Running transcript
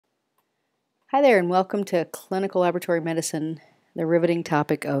Hi there, and welcome to Clinical Laboratory Medicine, the riveting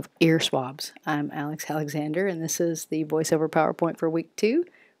topic of ear swabs. I'm Alex Alexander, and this is the voiceover PowerPoint for week 2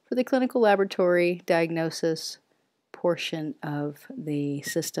 for the clinical laboratory diagnosis portion of the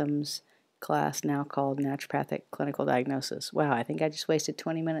systems class, now called naturopathic clinical diagnosis. Wow, I think I just wasted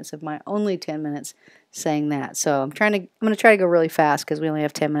 20 minutes of my only 10 minutes saying that. So I'm going to try to go really fast because we only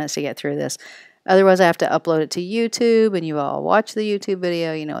have 10 minutes to get through this. Otherwise, I have to upload it to YouTube, and you all watch the YouTube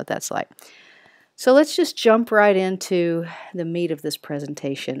video. You know what that's like. So let's just jump right into the meat of this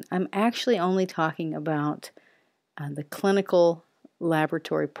presentation. I'm actually only talking about the clinical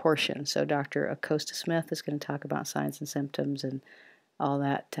laboratory portion. So Dr. Acosta Smith is going to talk about signs and symptoms and all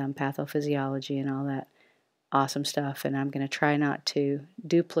that pathophysiology and all that awesome stuff. And I'm going to try not to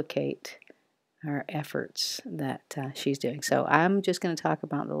duplicate her efforts that she's doing. So I'm just going to talk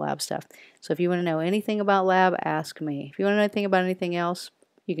about the lab stuff. So if you want to know anything about lab, ask me. If you want to know anything about anything else,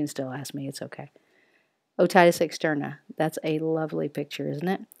 you can still ask me. It's okay. Otitis Externa. That's a lovely picture, isn't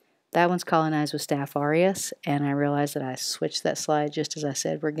it? That one's colonized with Staph aureus, and I realized that I switched that slide just as I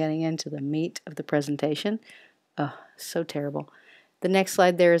said we're getting into the meat of the presentation. Oh, so terrible. The next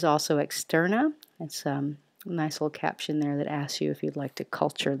slide there is also Externa. It's a nice little caption there that asks you if you'd like to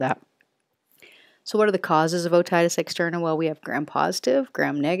culture that. So what are the causes of Otitis Externa? Well, we have gram-positive,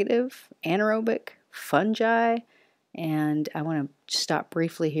 gram-negative, anaerobic, fungi, and I want to stop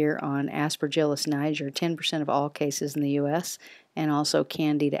briefly here on Aspergillus niger, 10% of all cases in the U.S., and also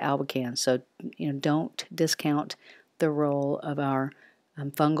Candida albicans. So, don't discount the role of our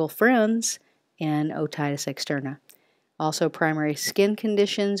fungal friends in Otitis Externa. Also, primary skin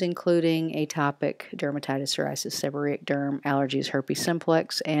conditions, including atopic dermatitis, psoriasis, seborrheic derm, allergies, herpes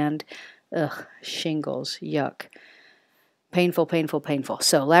simplex, and shingles. Yuck. Painful, painful, painful.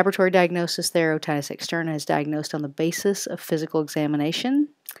 So laboratory diagnosis there, Otitis Externa is diagnosed on the basis of physical examination.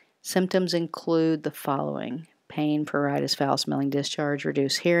 Symptoms include the following: pain, pruritus, foul-smelling discharge,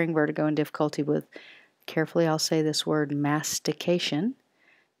 reduced hearing, vertigo, and difficulty with, carefully I'll say this word, mastication.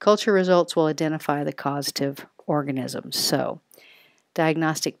 Culture results will identify the causative organisms. So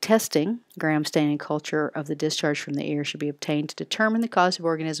diagnostic testing, gram staining culture of the discharge from the ear should be obtained to determine the causative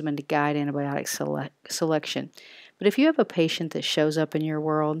organism and to guide antibiotic selection. But if you have a patient that shows up in your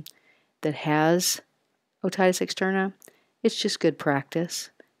world that has Otitis Externa, it's just good practice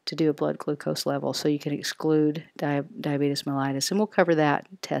to do a blood glucose level so you can exclude diabetes mellitus. And we'll cover that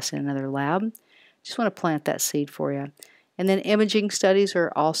test in another lab. Just want to plant that seed for you. And then imaging studies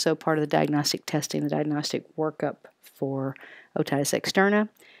are also part of the diagnostic testing, the diagnostic workup for Otitis Externa.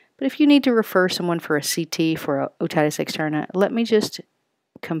 But if you need to refer someone for a CT for Otitis Externa, let me just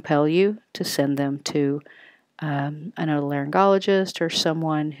compel you to send them to an otolaryngologist or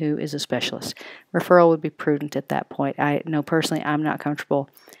someone who is a specialist. Referral would be prudent at that point. I know personally I'm not comfortable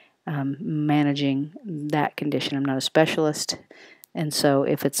managing that condition. I'm not a specialist, and so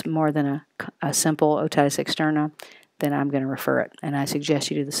if it's more than a simple Otitis Externa, then I'm going to refer it. And I suggest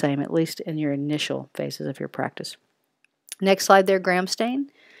you do the same, at least in your initial phases of your practice. Next slide there, gram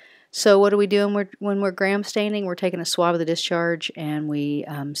stain. So what do we do when we're gram staining? We're taking a swab of the discharge and we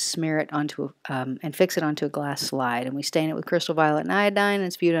smear it onto and fix it onto a glass slide, and we stain it with crystal violet and iodine, and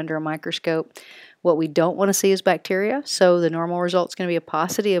it's viewed under a microscope. What we don't want to see is bacteria, so the normal result is going to be a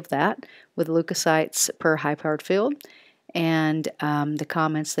paucity of that with leukocytes per high-powered field. And the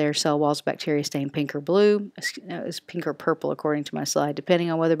comments there: cell walls, bacteria stain pink or blue, is pink or purple according to my slide,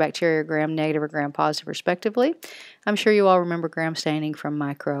 depending on whether bacteria are gram-negative or gram-positive respectively. I'm sure you all remember gram staining from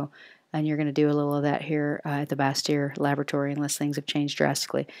micro, and you're going to do a little of that here at the Bastyr laboratory unless things have changed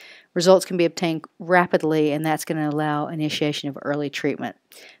drastically. Results can be obtained rapidly, and that's going to allow initiation of early treatment.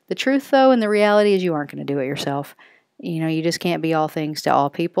 The truth, though, and the reality is you aren't going to do it yourself. You just can't be all things to all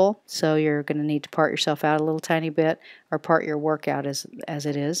people, so you're going to need to part yourself out a little tiny bit, or part your work out as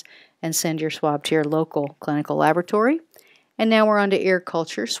it is, and send your swab to your local clinical laboratory. And now we're on to ear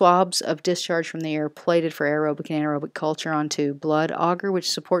culture. Swabs of discharge from the ear plated for aerobic and anaerobic culture onto blood agar,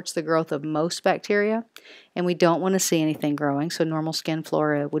 which supports the growth of most bacteria. And we don't want to see anything growing, so normal skin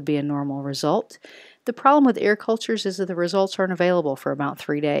flora would be a normal result. The problem with ear cultures is that the results aren't available for about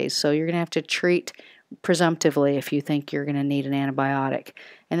 3 days, so you're going to have to treat presumptively if you think you're going to need an antibiotic,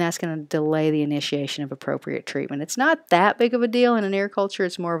 and that's going to delay the initiation of appropriate treatment. It's not that big of a deal in an ear culture.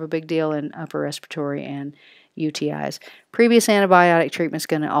 It's more of a big deal in upper respiratory and UTIs. Previous antibiotic treatment is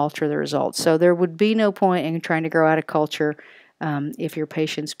going to alter the results, so there would be no point in trying to grow out a culture if your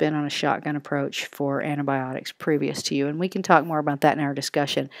patient's been on a shotgun approach for antibiotics previous to you. And we can talk more about that in our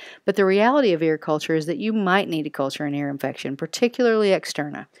discussion. But the reality of ear culture is that you might need to culture an ear infection, particularly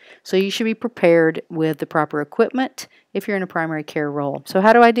externa. So you should be prepared with the proper equipment if you're in a primary care role. So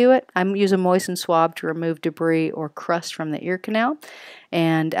how do I do it? I use a moistened swab to remove debris or crust from the ear canal.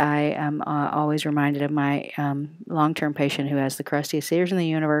 And I am always reminded of my long-term patient who has the crustiest ears in the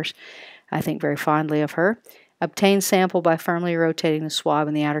universe. I think very fondly of her. Obtain sample by firmly rotating the swab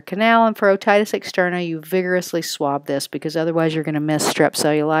in the outer canal. And for otitis externa, you vigorously swab this because otherwise you're going to miss strep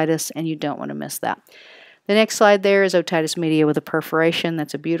cellulitis, and you don't want to miss that. The next slide there is otitis media with a perforation.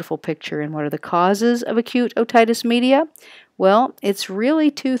 That's a beautiful picture. And what are the causes of acute otitis media? Well, it's really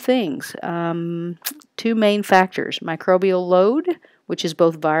two things, two main factors. Microbial load, which is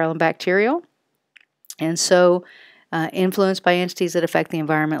both viral and bacterial, and so influenced by entities that affect the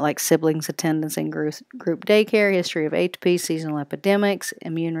environment like siblings, attendance in group daycare, history of atopy, seasonal epidemics,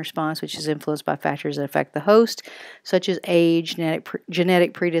 immune response, which is influenced by factors that affect the host, such as age,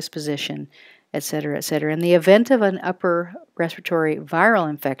 genetic predisposition, etc., etc. In the event of an upper respiratory viral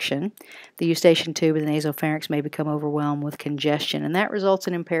infection, the eustachian tube and the nasopharynx may become overwhelmed with congestion, and that results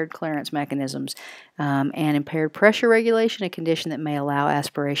in impaired clearance mechanisms and impaired pressure regulation, a condition that may allow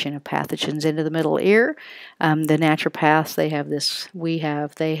aspiration of pathogens into the middle ear. The naturopaths, they have this, we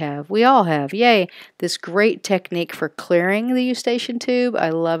all have, yay, this great technique for clearing the eustachian tube. I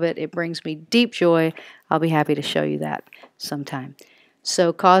love it. It brings me deep joy. I'll be happy to show you that sometime.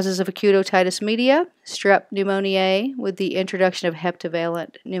 So causes of acute otitis media, strep pneumoniae with the introduction of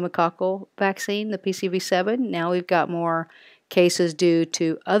heptavalent pneumococcal vaccine, the PCV7. Now we've got more cases due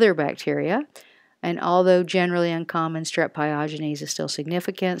to other bacteria. And although generally uncommon, strep pyogenes is still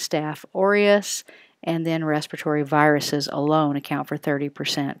significant, Staph aureus, and then respiratory viruses alone account for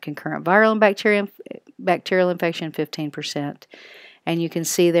 30%. Concurrent viral and bacterial infection, 15%. And you can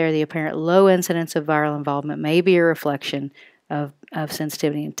see there the apparent low incidence of viral involvement may be a reflection of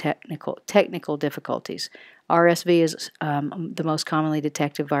sensitivity and technical difficulties. RSV is the most commonly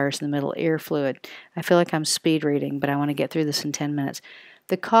detected virus in the middle ear fluid. I feel like I'm speed reading, but I want to get through this in 10 minutes.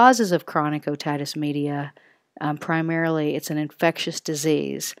 The causes of chronic otitis media, primarily it's an infectious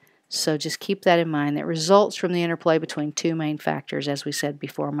disease. So just keep that in mind. That results from the interplay between two main factors, as we said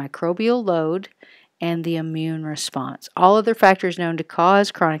before, microbial load and the immune response. All other factors known to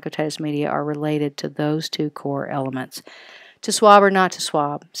cause chronic otitis media are related to those two core elements. To swab or not to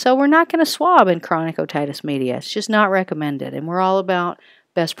swab. So we're not going to swab in chronic otitis media. It's just not recommended, and we're all about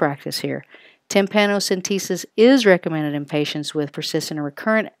best practice here. Tympanocentesis is recommended in patients with persistent or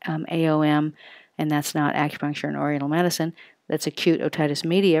recurrent AOM, and that's not acupuncture and oriental medicine. That's acute otitis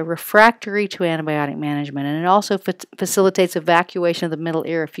media, refractory to antibiotic management, and it also facilitates evacuation of the middle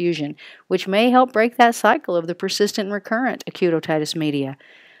ear effusion, which may help break that cycle of the persistent and recurrent acute otitis media.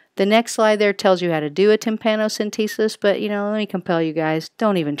 The next slide there tells you how to do a tympanocentesis, but, let me compel you guys,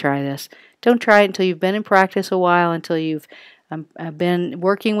 don't even try this. Don't try it until you've been in practice a while, until you've been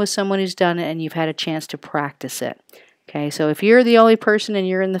working with someone who's done it and you've had a chance to practice it. Okay, so if you're the only person and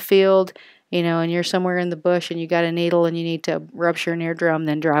you're in the field, and you're somewhere in the bush and you got a needle and you need to rupture an eardrum,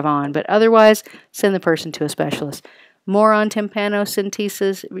 then drive on. But otherwise, send the person to a specialist. More on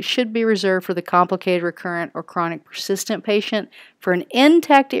tympanocentesis should be reserved for the complicated, recurrent, or chronic persistent patient. For an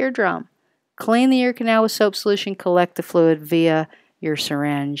intact eardrum, clean the ear canal with soap solution, collect the fluid via your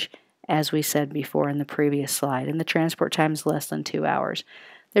syringe, as we said before in the previous slide, and the transport time is less than 2 hours.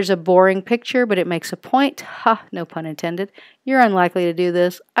 There's a boring picture, but it makes a point. Ha, no pun intended. You're unlikely to do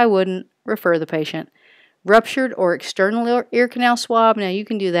this. I wouldn't. Refer the patient. Ruptured or external ear canal swab. Now you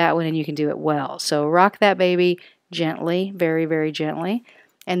can do that one and you can do it well. So rock that baby gently, very, very gently.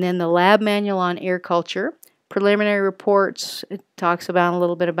 And then the lab manual on ear culture. Preliminary reports, it talks about a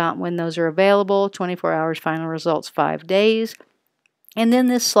little bit about when those are available. 24 hours, final results, 5 days. And then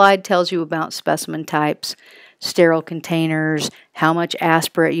this slide tells you about specimen types, sterile containers, how much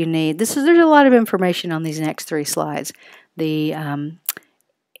aspirate you need. There's a lot of information on these next 3 slides.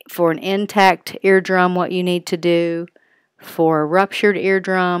 For an intact eardrum, what you need to do. For a ruptured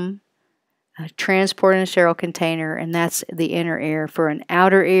eardrum, transport in a sterile container, and that's the inner ear. For an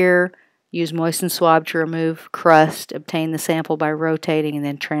outer ear, use moistened swab to remove crust, obtain the sample by rotating, and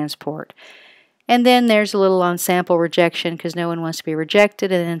then transport. And then there's a little on sample rejection because no one wants to be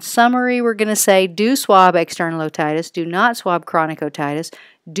rejected. And in summary, we're going to say do swab external otitis, do not swab chronic otitis,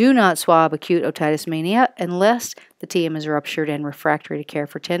 do not swab acute otitis media unless the TM is ruptured and refractory to care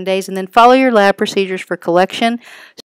for 10 days. And then follow your lab procedures for collection.